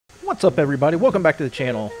What's up, everybody? Welcome back to the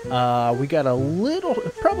channel. We got a little,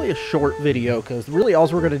 probably a short video, because really all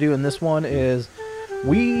we're going to do in this one is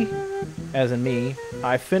as in me,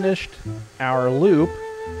 I finished our loop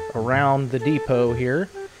around the depot here,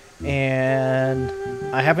 and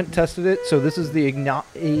I haven't tested it, so this is the I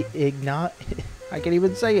can't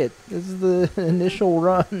even say it. This is the initial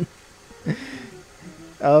run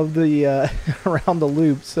of the around the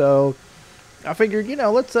loop, so I figured,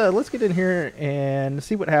 let's get in here and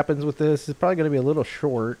see what happens with this. It's probably going to be a little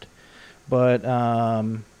short, but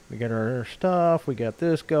we got our stuff. We got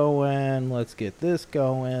this going. Let's get this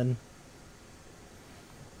going.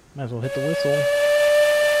 Might as well hit the whistle.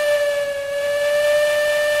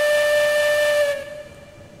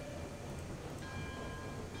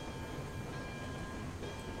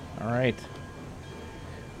 All right.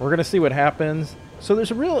 We're going to see what happens. So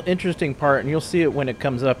there's a real interesting part, and you'll see it when it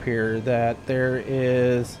comes up here, that there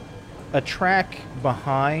is a track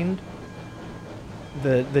behind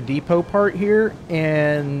the depot part here,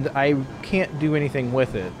 and I can't do anything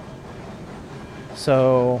with it.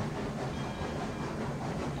 So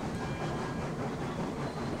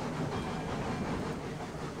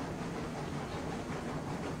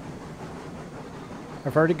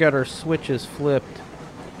I've already got our switches flipped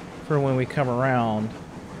for when we come around.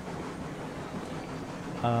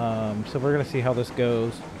 So we're gonna see how this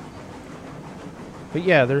goes. But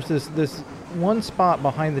yeah, there's this one spot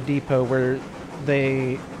behind the depot where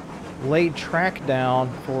they laid track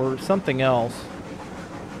down for something else,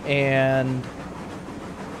 and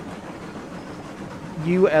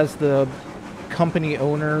you as the company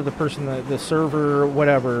owner, the person, the server,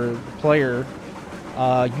 whatever, player,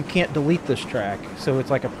 you can't delete this track. So it's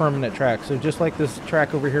like a permanent track. So just like this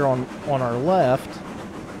track over here on our left,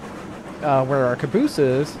 where our caboose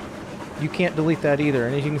is, you can't delete that either.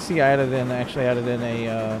 And as you can see, I actually added in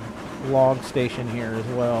a log station here as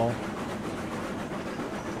well.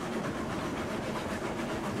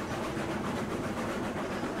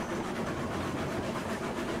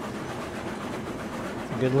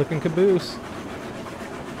 It's a good looking caboose.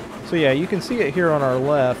 So yeah, you can see it here on our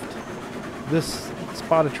left, this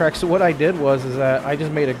spot of track. So what I did is that I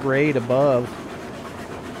just made a grade above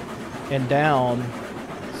and down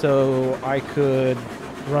so I could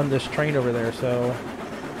run this train over there. So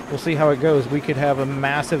we'll see how it goes. We could have a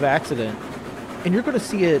massive accident, and you're going to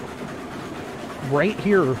see it right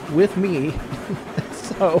here with me.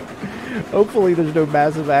 So hopefully there's no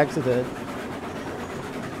massive accident.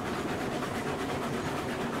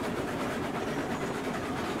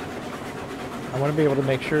 I want to be able to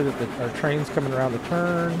make sure that our train's coming around the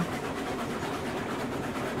turn.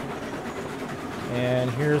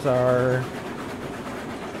 And here's our,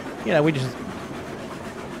 we just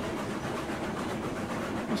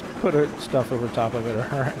put our stuff over top of it.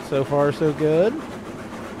 All right, so far so good.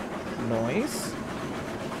 Nice.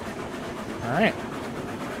 All right.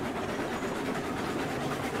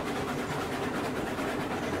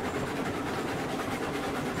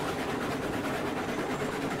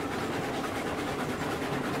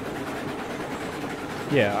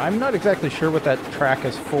 Yeah, I'm not exactly sure what that track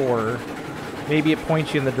is for. Maybe it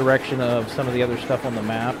points you in the direction of some of the other stuff on the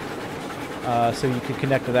map. So you could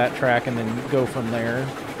connect to that track and then go from there.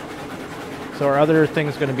 So our other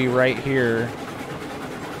thing's going to be right here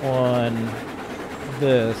on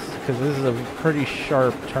this, because this is a pretty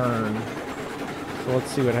sharp turn. So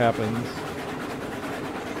let's see what happens.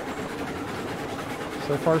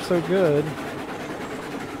 So far so good.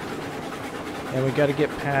 And we got to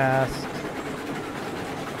get past...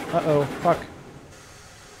 Uh-oh, fuck.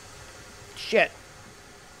 Shit.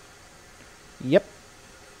 Yep.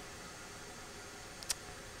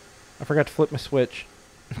 I forgot to flip my switch.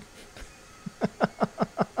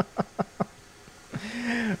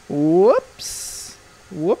 Whoops.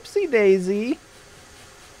 Whoopsie daisy.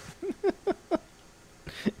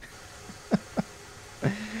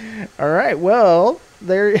 All right, well,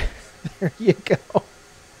 there you go.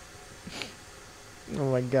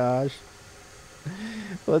 Oh my gosh.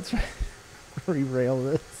 Let's re-rail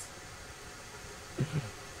this.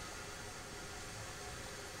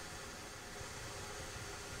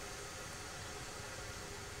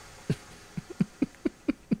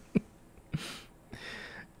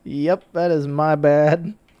 Yep, that is my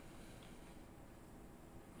bad.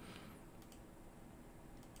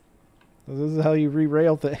 This is how you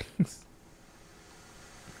re-rail things.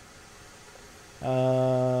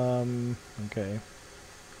 Okay.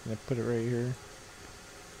 I'm gonna put it right here.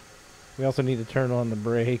 We also need to turn on the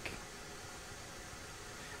brake.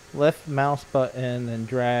 Left mouse button and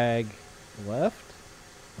drag left.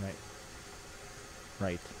 Right.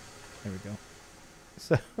 Right. There we go.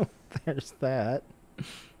 So there's that.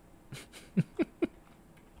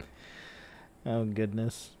 Oh,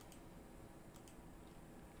 goodness.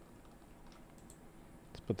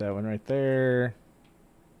 Let's put that one right there.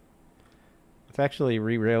 Let's actually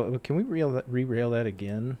re-rail. Can we re-rail that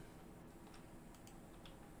again?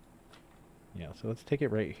 Yeah, so let's take it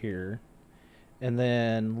right here. And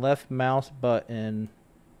then left mouse button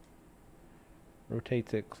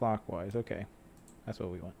rotates it clockwise. Okay, that's what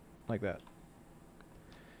we want. Like that.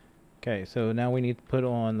 Okay, so now we need to put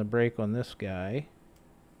on the brake on this guy.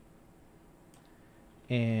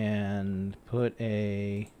 And put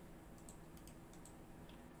a...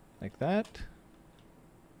 like that.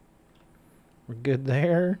 We're good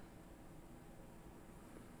there.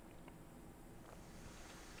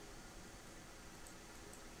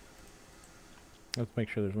 Let's make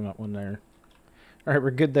sure there's not one there. All right,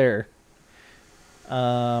 we're good there.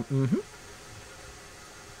 And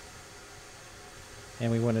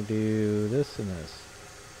we want to do this and this.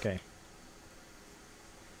 Okay.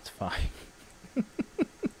 It's fine.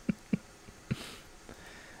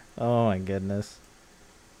 Oh my goodness.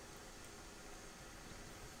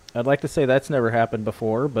 I'd like to say that's never happened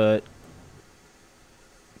before, but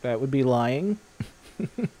that would be lying.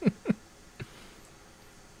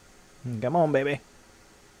 Come on, baby.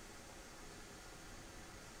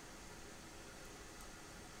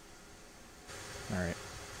 Alright.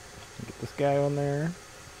 Get this guy on there.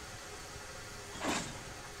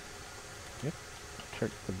 Yep.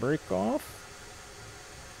 Check the brake off.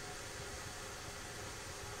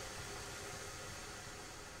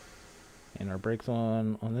 And our brake's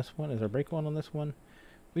on this one. Is our brake on this one?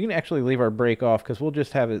 We can actually leave our brake off because we'll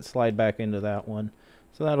just have it slide back into that one.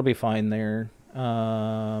 So that'll be fine there.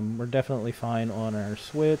 We're definitely fine on our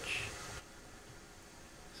switch.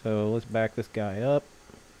 So let's back this guy up.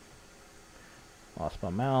 Lost my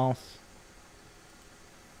mouse.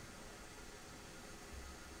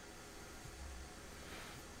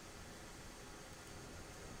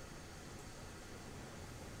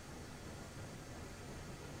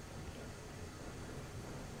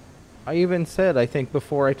 I even said, I think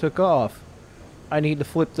before I took off, I need to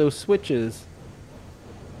flip those switches.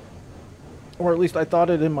 Or at least I thought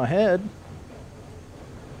it in my head.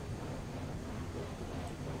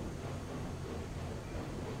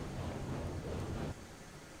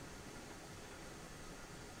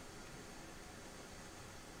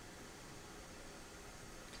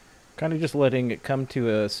 Kind of just letting it come to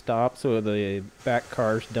a stop so the back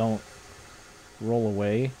cars don't roll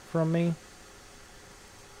away from me.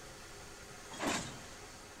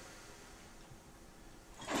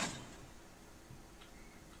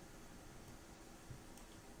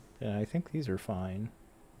 Yeah, I think these are fine.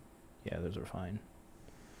 Yeah, those are fine.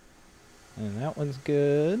 And that one's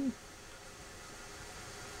good. And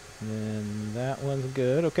then that one's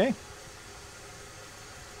good. Okay.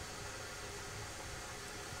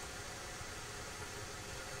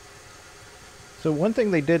 So one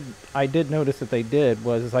thing I did notice that they did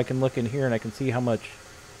was I can look in here and I can see how much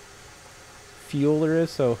fuel there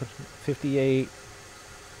is. So 58,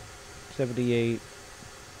 78.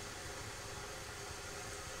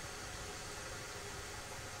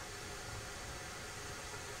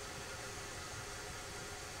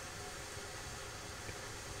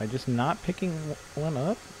 Am I just not picking one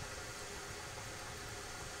up?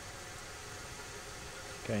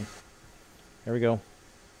 Okay. There we go.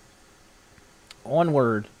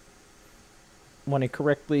 Onward. Want to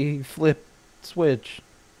correctly flip switch.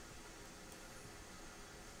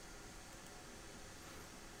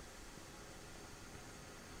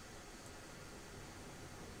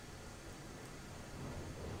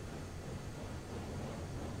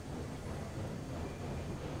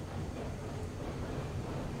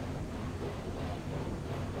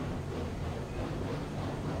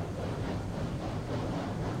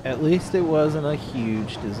 At least it wasn't a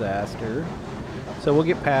huge disaster. So we'll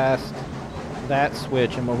get past that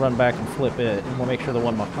switch and we'll run back and flip it, and we'll make sure the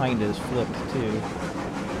one behind is flipped too.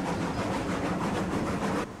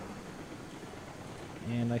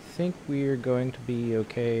 And I think we're going to be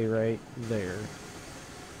okay right there.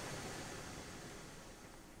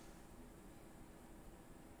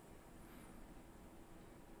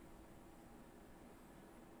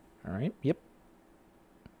 Alright, yep.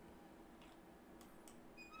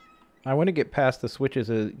 I want to get past the switches,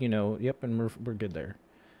 you know, yep, and we're good there.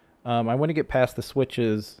 I want to get past the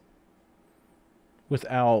switches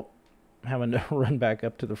without having to run back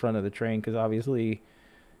up to the front of the train, because obviously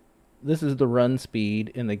this is the run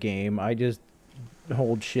speed in the game. I just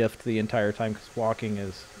hold shift the entire time because walking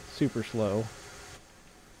is super slow.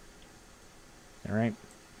 Alright.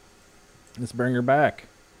 Let's bring her back.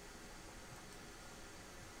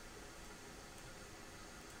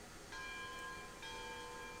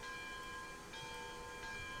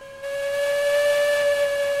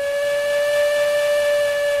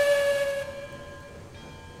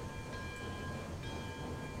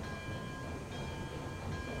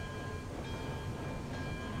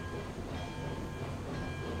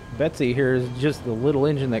 Betsy here is just the little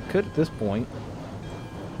engine that could at this point,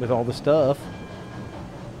 with all the stuff.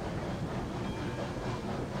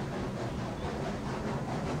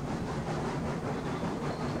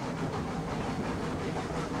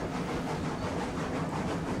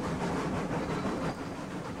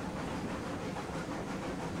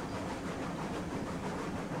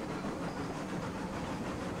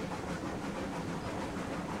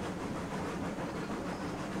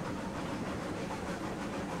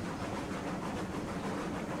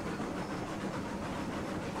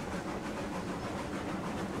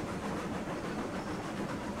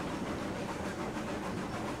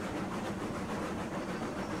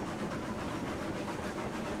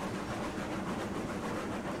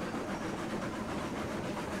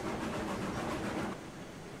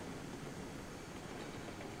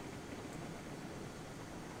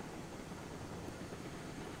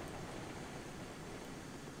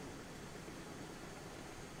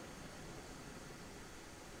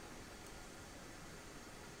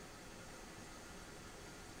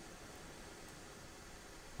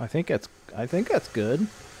 I think that's good.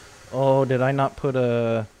 Oh, did I not put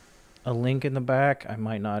a link in the back? I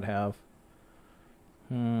might not have.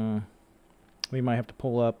 We might have to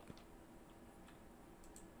pull up.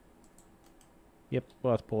 Yep,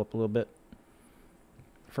 we'll have to pull up a little bit.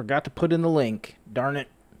 Forgot to put in the link. Darn it.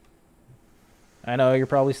 I know, you're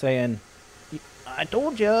probably saying, I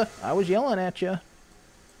told you. I was yelling at you.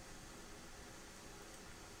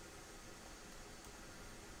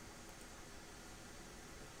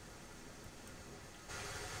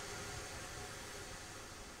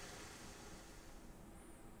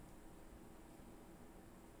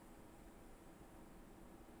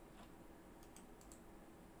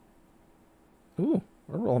 Ooh,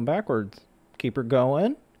 we're rolling backwards. Keep her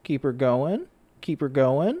going. Keep her going. Keep her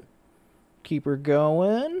going. Keep her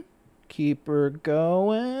going. Keep her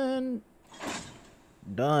going.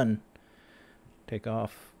 Done. Take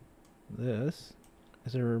off this.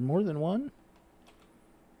 Is there more than one?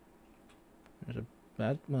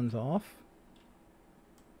 That one's off.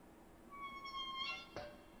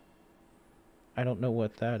 I don't know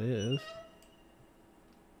what that is.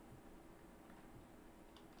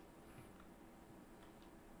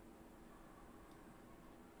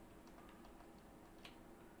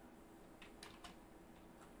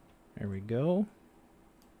 There we go.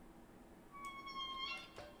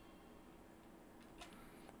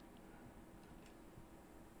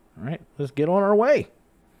 All right, let's get on our way.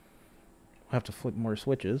 We'll have to flip more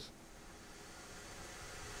switches.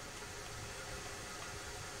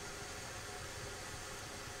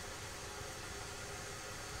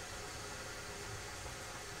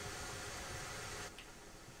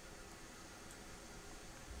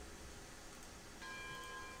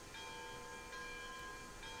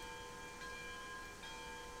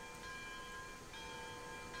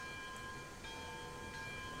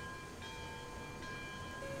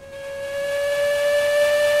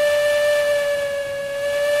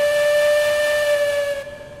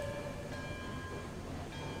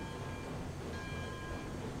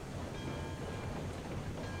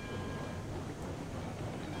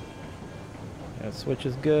 That switch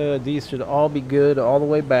is good. These should all be good all the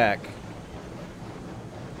way back.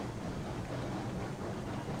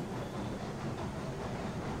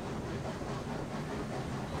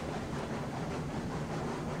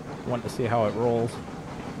 Want to see how it rolls.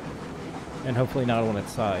 And hopefully not on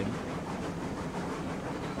its side.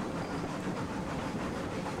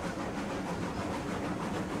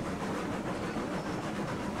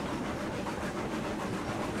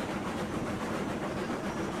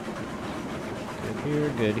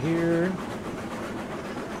 Good here.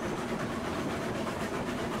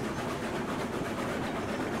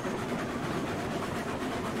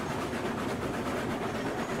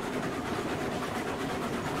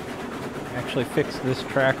 Actually fix this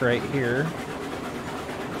track right here.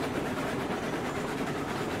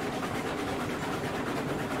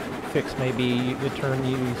 Fix maybe the turn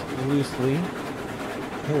used loosely.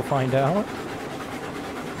 We'll find out.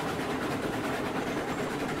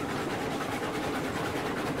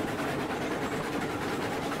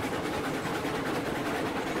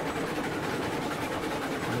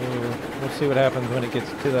 We'll see what happens when it gets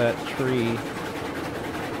to that tree.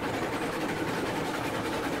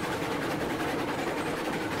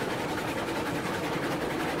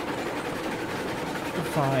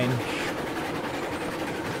 Fine.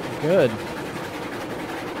 Good.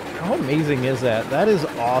 How amazing is that? That is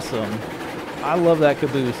awesome. I love that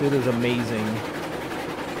Caboose. It is amazing.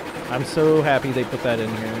 I'm so happy they put that in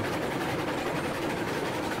here.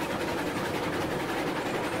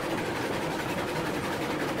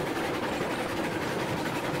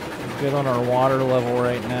 Good on our water level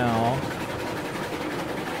right now.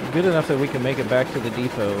 Good enough that we can make it back to the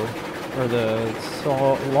depot, or the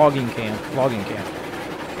logging camp.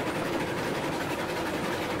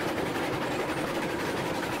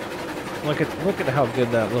 Look at how good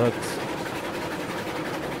that looks.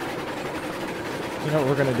 You know what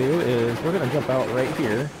we're gonna do is we're gonna jump out right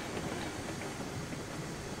here.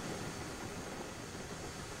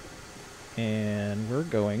 And we're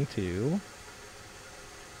going to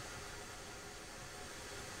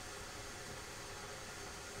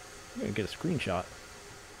get a screenshot.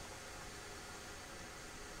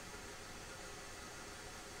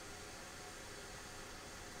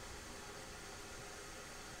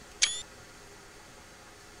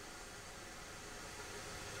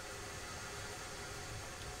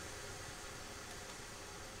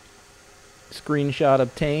 Screenshot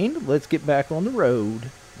obtained. Let's get back on the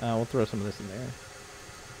road. We'll throw some of this in there.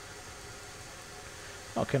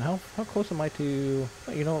 Okay, how close am I to...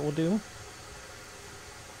 Oh, you know what we'll do?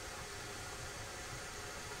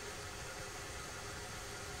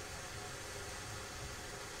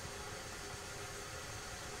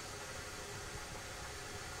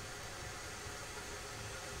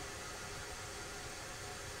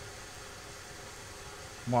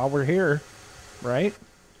 While we're here, right?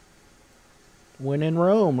 When in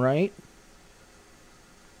Rome, right?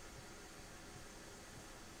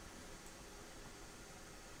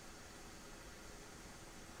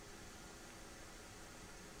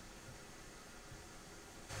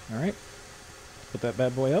 Alright. Put that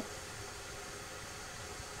bad boy up.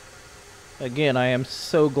 Again, I am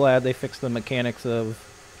so glad they fixed the mechanics of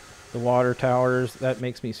the water towers. That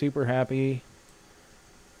makes me super happy.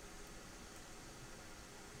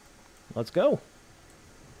 Let's go.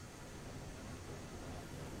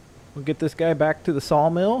 We'll get this guy back to the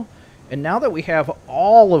sawmill. And now that we have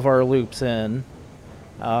all of our loops in,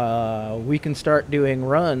 we can start doing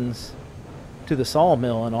runs to the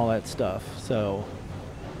sawmill and all that stuff. So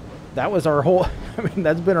that was our whole, I mean,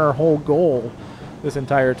 that's been our whole goal this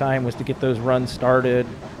entire time, was to get those runs started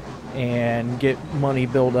and get money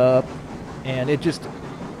built up. And it just,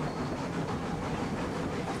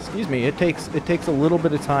 excuse me, it takes a little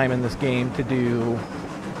bit of time in this game to do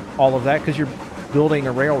all of that, because you're building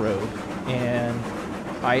a railroad. And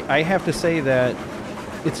I have to say that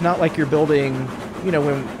it's not like you're building, you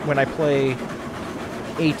know, when I play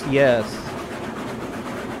ATS,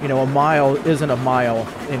 you know, a mile isn't a mile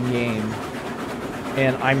in game.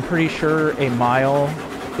 And I'm pretty sure a mile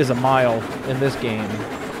is a mile in this game.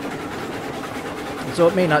 So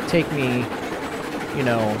it may not take me, you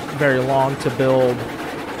know, very long to build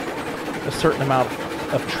a certain amount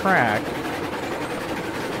of track.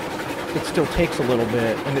 It still takes a little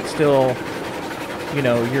bit, and it's still, you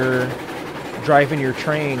know, you're driving your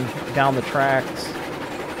train down the tracks,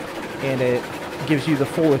 and it gives you the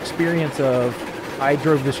full experience of, I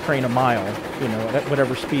drove this train a mile, you know, at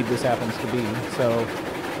whatever speed this happens to be. So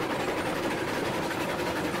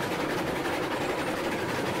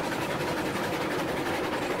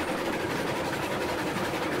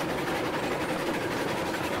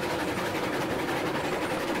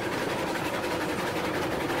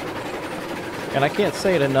and I can't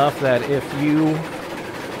say it enough that if you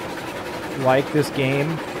like this game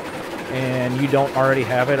and you don't already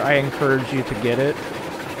have it, I encourage you to get it.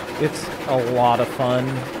 It's a lot of fun.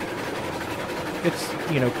 It's,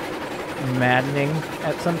 you know, maddening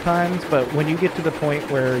at sometimes, but when you get to the point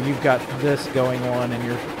where you've got this going on and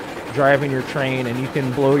you're driving your train and you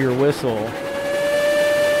can blow your whistle,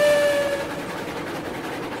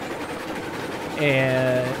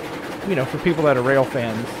 and, you know, for people that are rail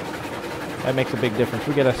fans, that makes a big difference.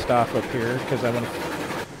 We gotta stop up here because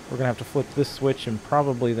we're gonna have to flip this switch and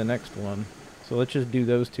probably the next one. So let's just do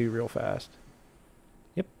those two real fast.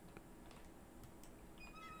 Yep.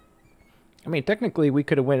 I mean, technically we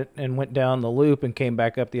could have went down the loop and came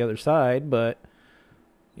back up the other side, but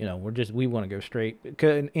you know, we want to go straight.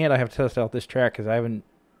 And I have to test out this track because I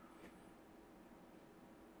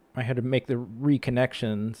had to make the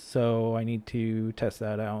reconnections, so I need to test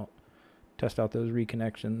that out. Test out those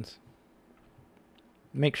reconnections.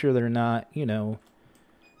 Make sure they're not, you know,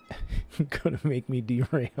 gonna make me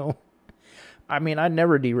derail. I mean, I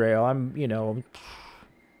never derail. I'm, you know...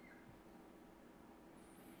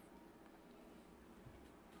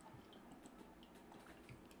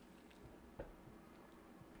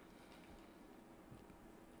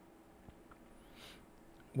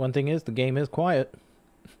 One thing is, the game is quiet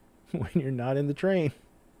when you're not in the train.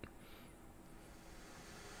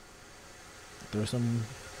 Throw some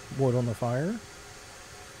wood on the fire.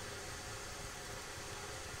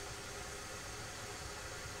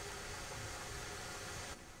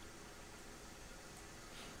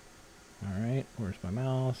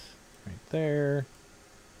 there.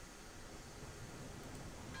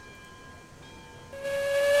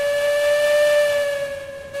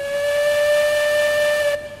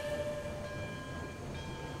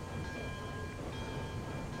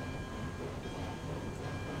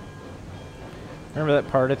 Remember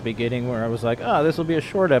that part at the beginning where I was like, "Ah, this will be a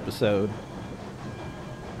short episode."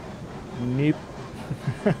 Nope.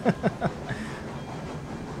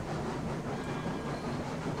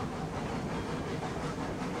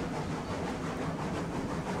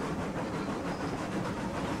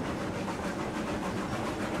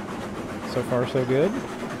 So far, so good.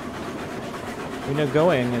 We know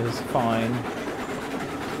going is fine.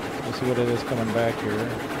 We'll see what it is coming back here.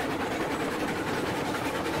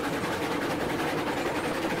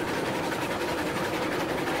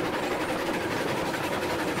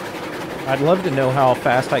 I'd love to know how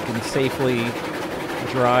fast I can safely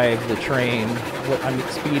drive the train, I mean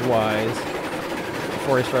speed-wise,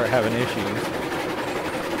 before I start having issues.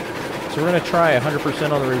 So we're going to try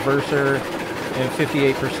 100% on the reverser and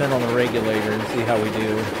 58% on the regulator and see how we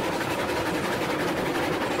do.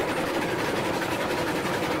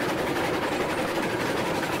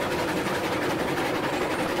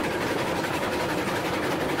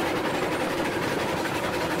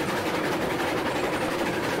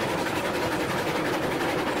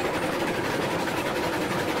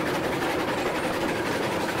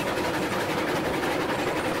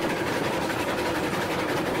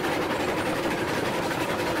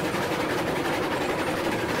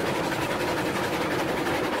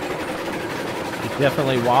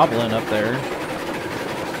 Definitely wobbling up there.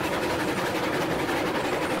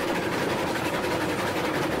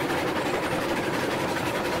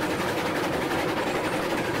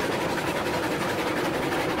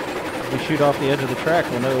 If we shoot off the edge of the track,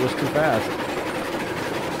 we'll know it was too fast.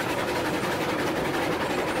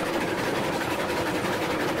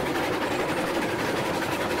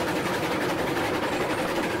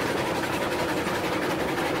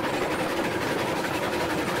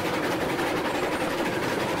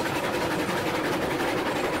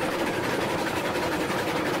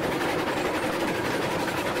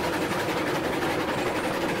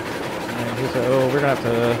 Oh, we're gonna have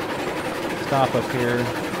to stop up here,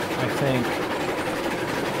 I think.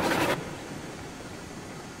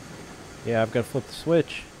 Yeah, I've got to flip the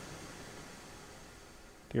switch.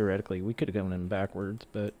 Theoretically, we could have gone in backwards,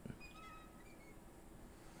 but...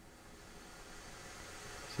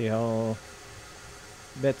 See how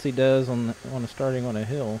Betsy does on starting on a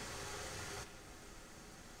hill.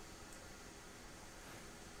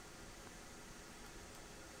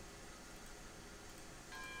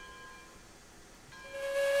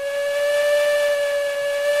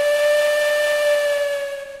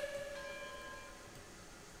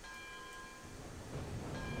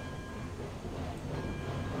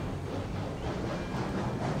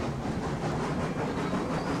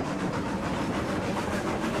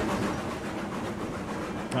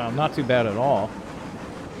 Not too bad at all.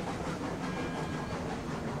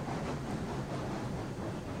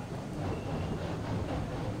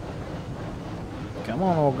 Come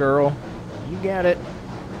on, old girl. You got it.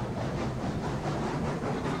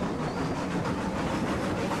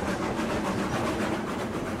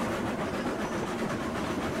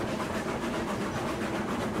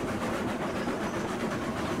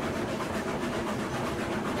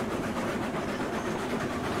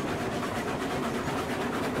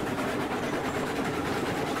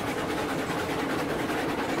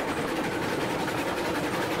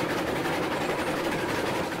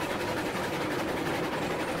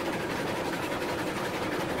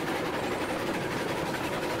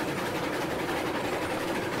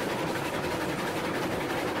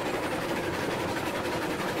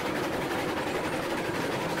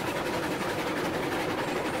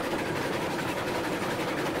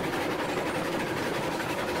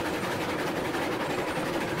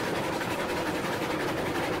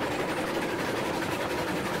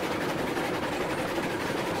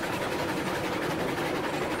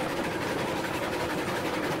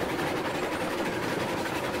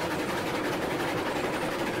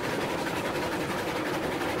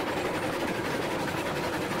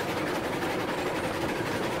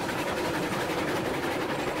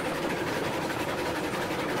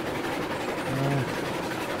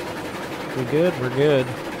 We good? We're good.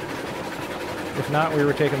 If not, we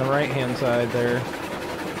were taking the right-hand side there.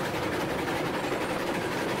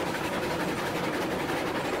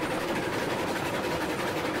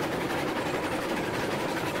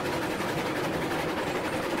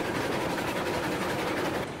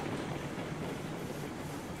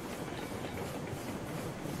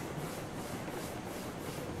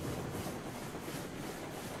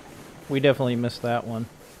 we definitely missed that one.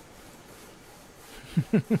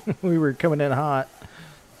 We were coming in hot.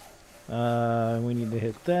 We need to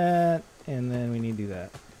hit that, and then we need to do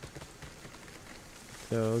that.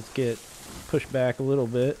 So let's get pushed back a little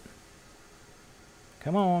bit.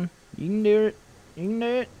 Come on. You can do it. You can do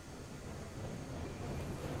it.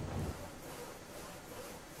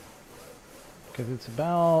 Because it's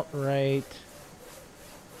about right.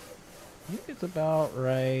 I think it's about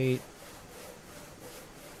right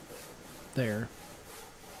there.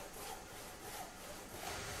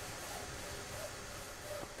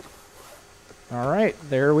 Alright,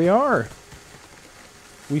 there we are.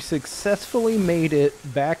 We successfully made it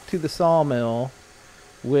back to the sawmill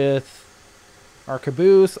with our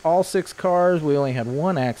Caboose, all 6 cars. We only had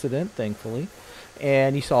one accident, thankfully.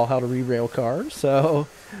 And you saw how to re-rail cars. So,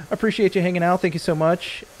 I appreciate you hanging out. Thank you so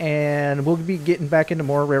much. And we'll be getting back into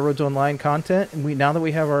more Railroads Online content. And now that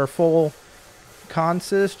we have our full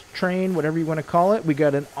consist, train, whatever you want to call it, we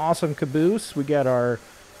got an awesome Caboose. We got our,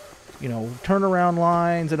 turnaround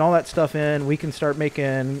lines and all that stuff in. We can start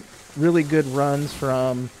making really good runs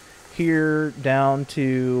from here down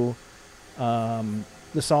to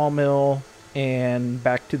the sawmill and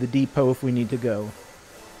back to the depot if we need to go.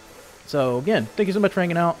 So again, thank you so much for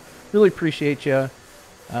hanging out. Really appreciate you.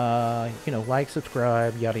 Like,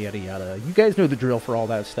 subscribe, yada yada yada. You guys know the drill for all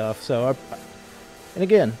that stuff. So, and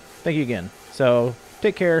again, thank you again. So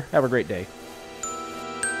take care. Have a great day.